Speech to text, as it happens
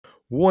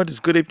What is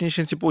good, Ape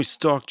Nation? It's your boy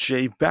Stock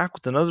J back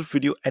with another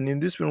video, and in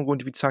this video, I'm going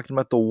to be talking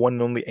about the one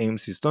and only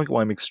AMC stock.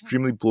 Why I'm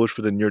extremely bullish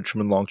for the near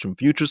term and long term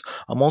futures.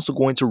 I'm also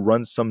going to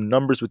run some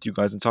numbers with you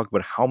guys and talk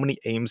about how many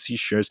AMC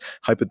shares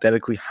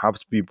hypothetically have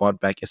to be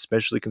bought back,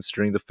 especially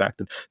considering the fact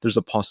that there's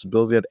a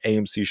possibility that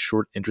AMC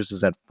short interest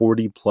is at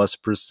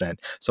 40+%.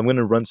 So I'm going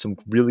to run some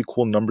really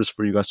cool numbers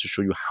for you guys to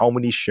show you how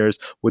many shares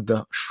would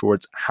the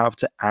shorts have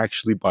to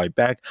actually buy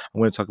back.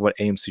 I'm going to talk about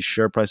AMC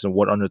share price and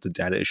what on earth the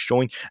data is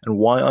showing, and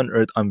why on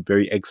earth I'm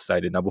very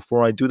excited. Now,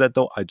 before I do that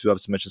though, I do have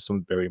to mention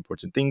some very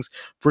important things.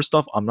 First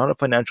off, I'm not a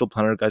financial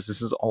planner, guys.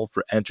 This is all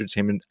for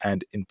entertainment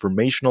and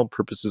informational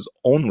purposes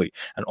only.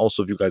 And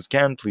also, if you guys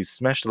can, please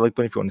smash the like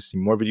button if you want to see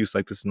more videos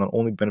like this. It not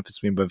only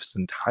benefits me, but benefits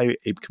the entire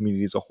ape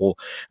community as a whole.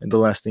 And the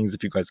last thing is,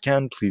 if you guys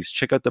can, please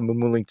check out the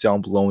Moomoo link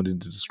down below in the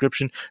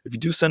description. If you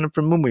do sign up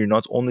for Moomoo, you're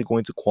not only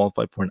going to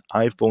qualify for an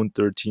iPhone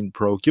 13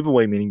 Pro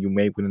giveaway, meaning you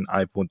may win an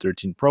iPhone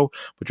 13 Pro,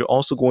 but you're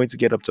also going to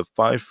get up to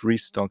 5 free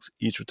stocks,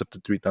 each worth up to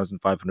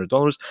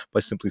 $3,500 by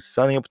simply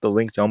signing up with the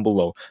link down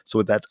below. So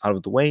with that out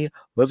of the way,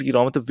 let's get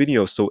on with the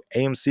video. So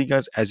AMC,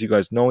 guys, as you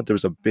guys know, there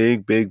was a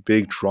big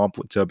drop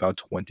to about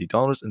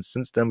 $20, and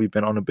since then we've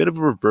been on a bit of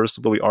a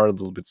reversal, but we are a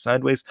little bit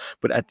sideways.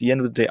 But at the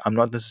end of the day, I'm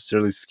not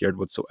necessarily scared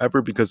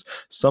whatsoever, because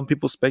some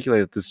people speculate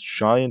that this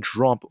giant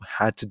drop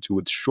had to do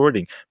with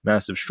shorting,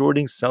 massive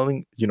shorting,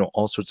 selling,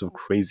 all sorts of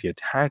crazy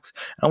attacks.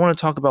 And I want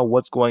to talk about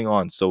what's going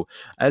on. So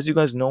as you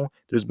guys know,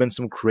 there's been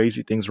some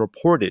crazy things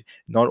reported.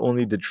 Not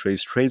only did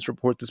Trace Trades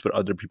report this, but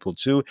other people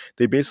too.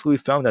 They basically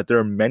found that there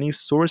are many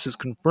sources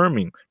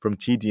confirming, from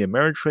TD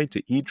Ameritrade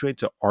to E-Trade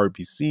to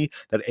RBC,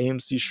 that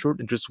AMC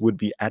short interest would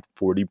be at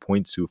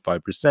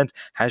 40.25%.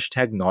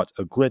 Hashtag not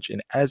a glitch.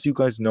 And as you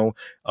guys know,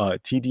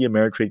 TD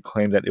Ameritrade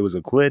claimed that it was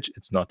a glitch.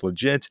 It's not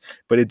legit,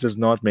 but it does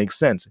not make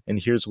sense. And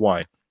here's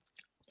why.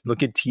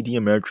 Look at TD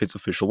Ameritrade's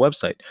official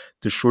website.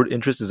 The short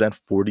interest is at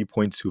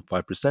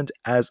 40.25%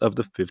 as of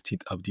the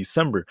 15th of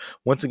December.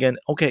 Once again,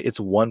 okay, it's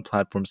one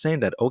platform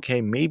saying that.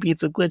 Okay, maybe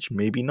it's a glitch,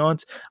 maybe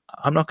not.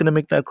 I'm not going to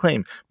make that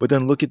claim. But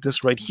then look at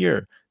this right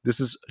here. This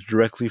is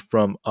directly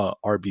from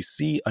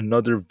RBC,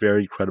 another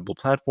very credible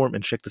platform.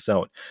 And check this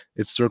out.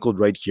 It's circled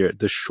right here.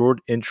 The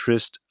short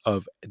interest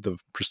of the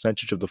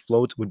percentage of the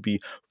float would be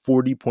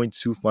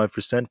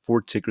 40.25% for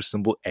ticker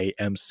symbol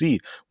AMC.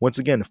 Once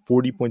again,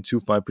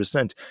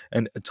 40.25%.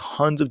 And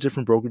tons of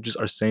different brokerages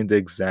are saying the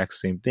exact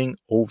same thing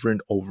over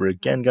and over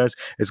again, guys.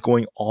 It's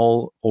going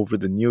all over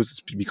the news.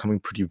 It's becoming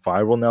pretty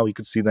viral now. You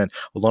can see that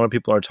a lot of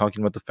people are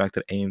talking about the fact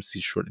that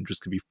AMC short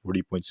interest could be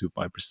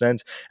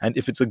 40.25%. And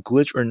if it's a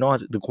glitch or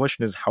not, the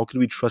question is, how can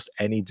we trust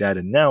any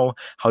data now?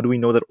 How do we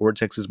know that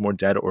Ortex is more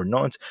data or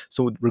not?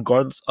 So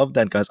regardless of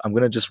that, guys, I'm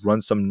going to just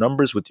run some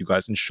numbers with you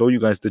guys and show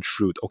you guys the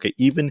truth. Okay,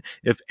 even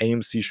if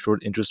AMC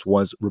short interest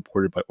was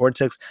reported by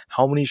Ortex,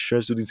 how many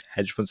shares do these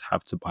hedge funds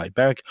have to buy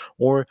back?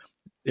 Or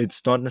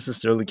it's not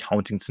necessarily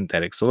counting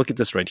synthetics. So look at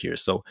this right here.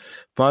 So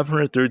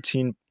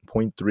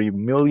 513.3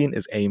 million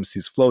is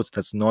AMC's floats.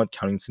 That's not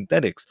counting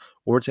synthetics.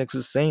 Ortex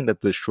is saying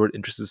that the short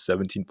interest is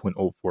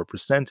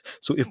 17.04%.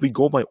 So if we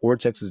go by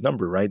Ortex's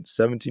number, right,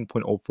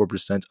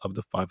 17.04% of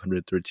the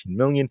 513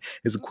 million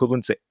is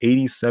equivalent to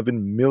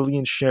 87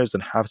 million shares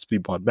that have to be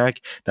bought back.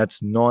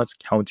 That's not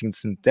counting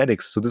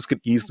synthetics. So this could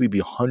easily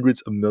be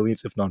hundreds of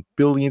millions, if not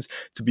billions,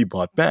 to be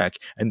bought back.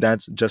 And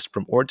that's just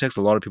from Ortex.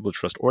 A lot of people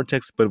trust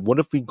Ortex. But what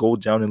if we go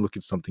down and look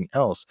at something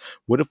else?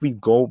 What if we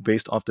go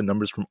based off the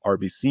numbers from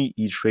RBC,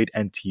 E-Trade,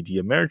 and TD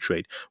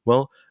Ameritrade?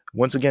 Well,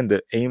 once again,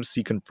 the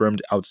AMC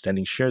confirmed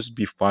outstanding shares would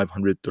be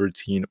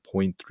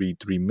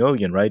 513.33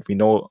 million, right? We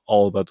know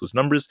all about those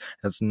numbers.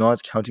 That's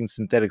not counting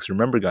synthetics.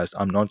 Remember, guys,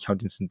 I'm not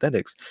counting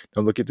synthetics.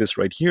 Now look at this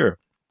right here.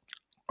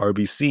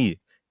 RBC,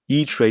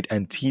 E-Trade,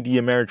 and TD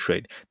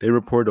Ameritrade, they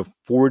report a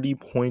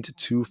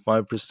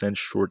 40.25%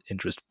 short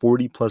interest,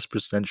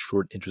 40+%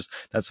 short interest.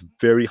 That's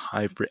very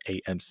high for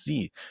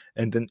AMC.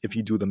 And then if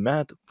you do the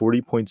math,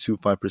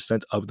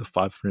 40.25% of the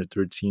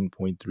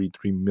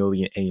 513.33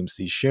 million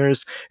AMC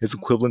shares is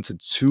equivalent to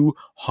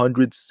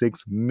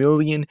 206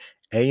 million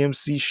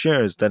AMC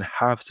shares that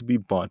have to be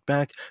bought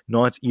back,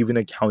 not even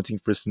accounting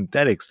for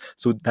synthetics.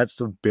 So that's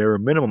the bare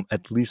minimum.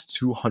 At least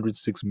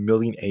 206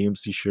 million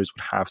AMC shares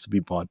would have to be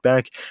bought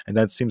back, and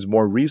that seems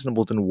more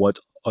reasonable than what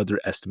other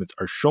estimates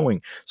are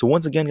showing. So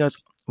once again, guys,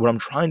 what I'm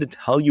trying to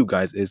tell you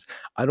guys is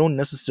I don't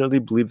necessarily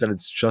believe that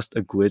it's just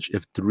a glitch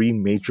if three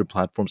major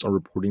platforms are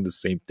reporting the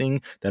same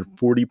thing, that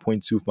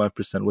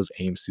 40.25% was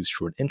AMC's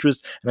short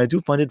interest, and I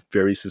do find it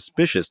very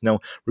suspicious.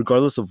 Now,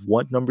 regardless of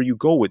what number you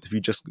go with, if you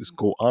just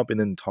go up and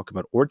then talk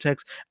about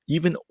Ortex,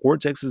 even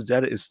Ortex's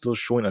data is still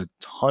showing a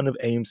ton of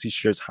AMC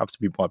shares have to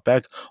be bought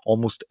back,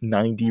 almost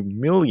 90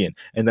 million,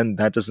 and then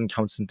that doesn't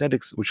count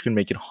synthetics, which can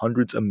make it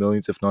hundreds of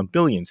millions, if not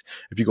billions.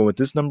 If you go with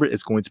this number,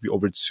 it's going to be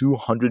over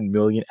 200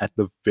 million at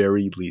the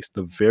very least.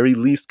 The very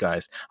least,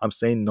 guys. I'm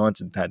saying not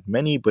that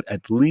many, but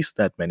at least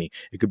that many.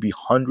 It could be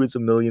hundreds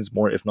of millions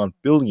more, if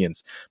not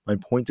billions. My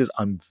point is,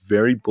 I'm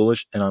very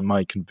bullish, and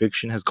my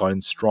conviction has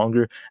gotten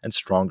stronger and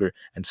stronger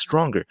and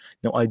stronger.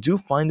 Now, I do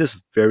find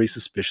this very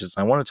suspicious.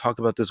 I want to talk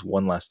about this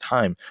one last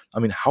time. I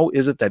mean, how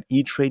is it that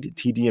E-Trade,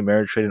 TD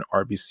Ameritrade, and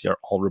RBC are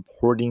all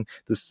reporting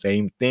the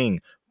same thing?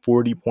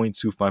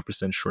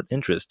 40.25% short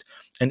interest.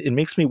 And it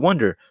makes me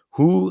wonder,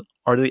 who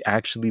are they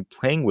actually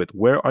playing with?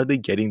 Where are they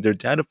getting their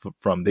data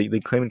from? They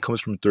claim it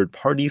comes from third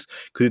parties.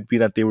 Could it be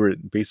that they were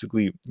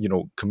basically,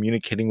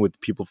 communicating with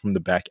people from the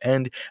back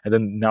end, and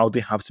then now they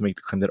have to make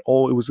the claim that,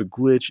 oh, it was a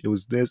glitch, it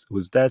was this, it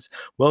was that?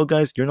 Well,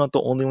 guys, you're not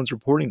the only ones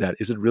reporting that.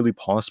 Is it really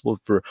possible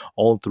for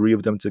all three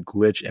of them to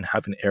glitch and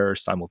have an error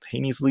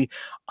simultaneously?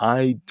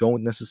 I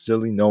don't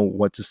necessarily know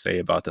what to say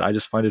about that. I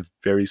just find it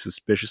very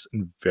suspicious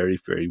and very,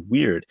 very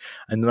weird.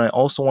 And then I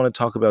also want to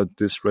talk about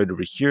this right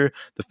over here,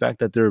 the fact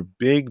that there are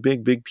big,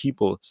 big, big people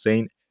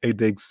saying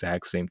the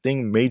exact same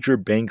thing. Major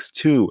banks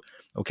too.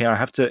 Okay, I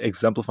have to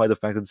exemplify the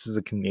fact that this is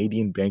a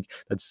Canadian bank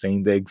that's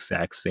saying the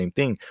exact same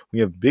thing. We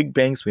have big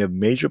banks, we have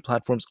major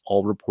platforms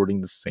all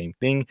reporting the same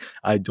thing.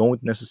 I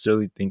don't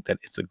necessarily think that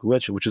it's a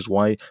glitch, which is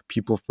why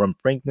people from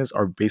Frankness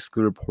are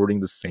basically reporting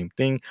the same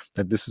thing,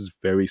 that this is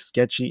very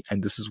sketchy,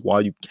 and this is why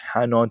you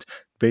cannot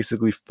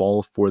basically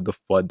fall for the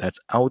FUD that's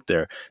out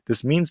there.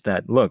 This means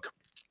that, look,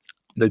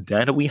 the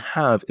data we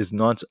have is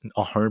not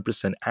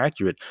 100%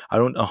 accurate. I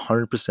don't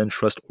 100%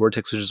 trust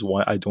Ortex, which is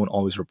why I don't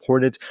always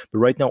report it. But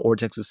right now,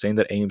 Ortex is saying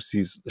that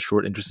AMC's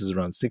short interest is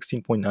around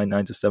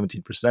 16.99 to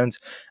 17%.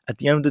 At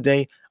the end of the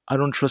day, I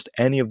don't trust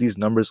any of these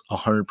numbers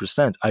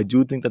 100%. I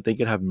do think that they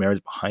could have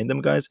merits behind them,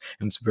 guys,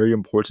 and it's very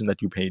important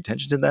that you pay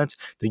attention to that.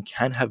 They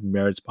can have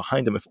merits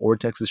behind them. If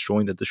Ortex is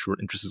showing that the short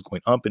interest is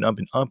going up and up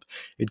and up,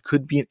 it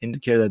could be an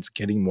indicator that it's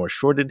getting more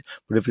shorted,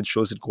 but if it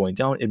shows it going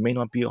down, it may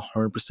not be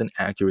 100%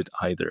 accurate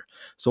either.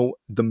 So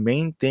the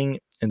main thing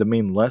and the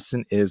main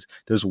lesson is,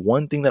 there's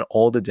one thing that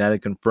all the data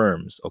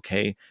confirms,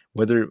 okay?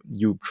 Whether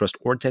you trust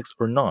Ortex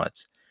or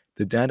not,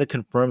 the data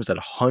confirms that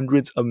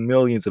hundreds of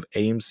millions of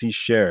AMC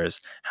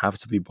shares have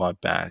to be bought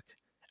back.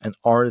 And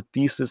our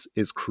thesis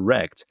is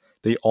correct.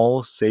 They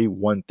all say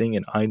one thing,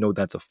 and I know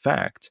that's a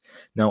fact.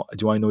 Now,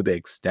 do I know the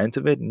extent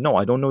of it? No,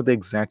 I don't know the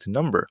exact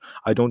number.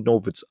 I don't know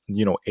if it's,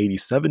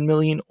 87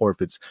 million, or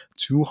if it's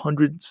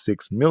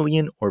 206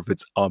 million, or if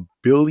it's a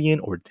billion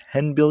or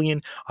 10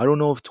 billion. I don't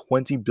know if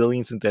 20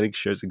 billion synthetic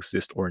shares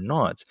exist or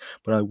not.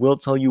 But I will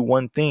tell you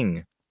one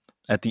thing.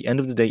 At the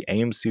end of the day,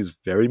 AMC is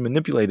very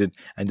manipulated,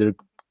 and they're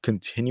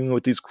continuing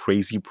with these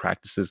crazy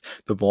practices.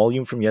 The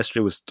volume from yesterday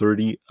was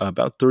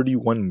about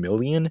 31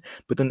 million,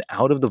 but then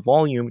out of the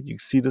volume, you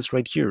see this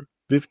right here.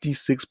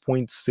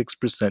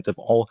 56.6% of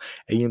all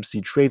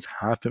AMC trades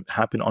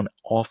happen on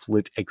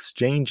off-lit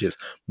exchanges.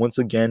 Once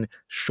again,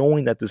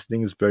 showing that this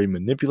thing is very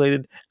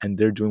manipulated, and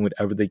they're doing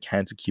whatever they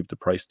can to keep the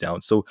price down.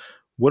 So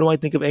what do I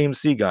think of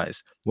AMC,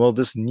 guys? Well,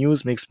 this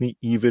news makes me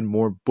even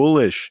more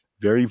bullish.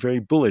 Very, very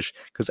bullish,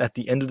 because at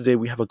the end of the day,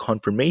 we have a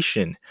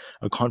confirmation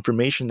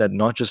that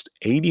not just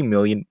 80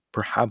 million,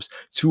 perhaps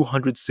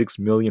 206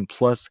 million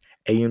plus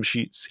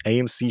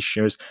AMC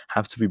shares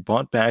have to be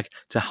bought back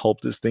to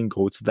help this thing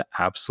go to the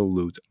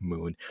absolute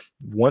moon.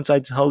 Once I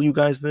tell you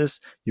guys this,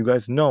 you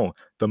guys know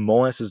the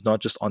MOAS is not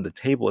just on the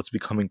table, it's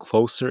becoming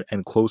closer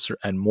and closer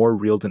and more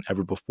real than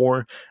ever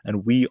before,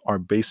 and we are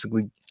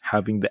basically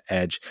having the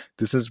edge.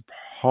 This is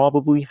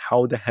probably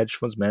how the hedge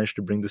funds managed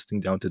to bring this thing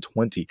down to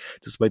 20,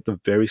 despite the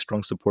very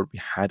strong support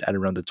we had at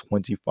around the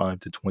 $25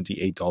 to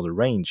 $28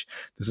 range.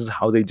 This is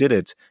how they did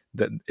it.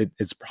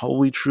 It's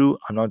probably true.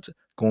 I'm not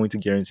going to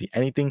guarantee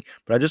anything,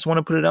 but I just want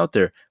to put it out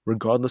there.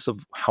 Regardless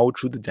of how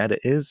true the data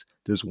is,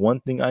 there's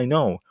one thing I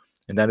know,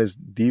 and that is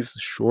these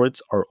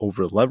shorts are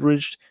over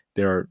leveraged.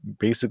 They're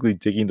basically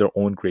digging their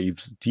own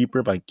graves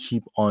deeper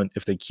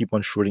if they keep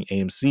on shorting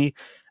AMC,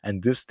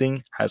 and this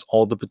thing has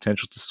all the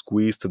potential to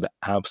squeeze to the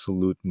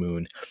absolute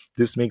moon.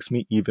 This makes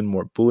me even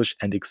more bullish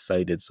and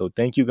excited. So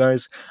thank you,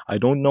 guys. I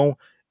don't know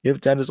if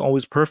that is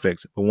always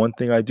perfect, but one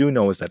thing I do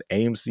know is that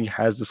AMC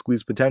has the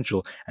squeeze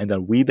potential, and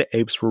that we the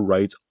apes were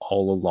right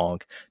all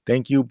along.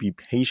 Thank you. Be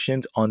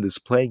patient on this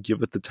play.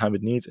 Give it the time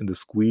it needs, and the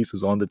squeeze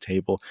is on the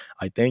table.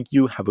 I thank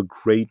you. Have a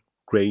great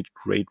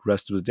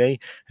rest of the day,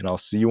 and I'll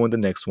see you on the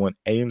next one.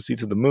 AMC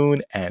to the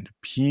moon, and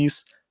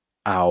peace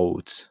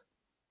out.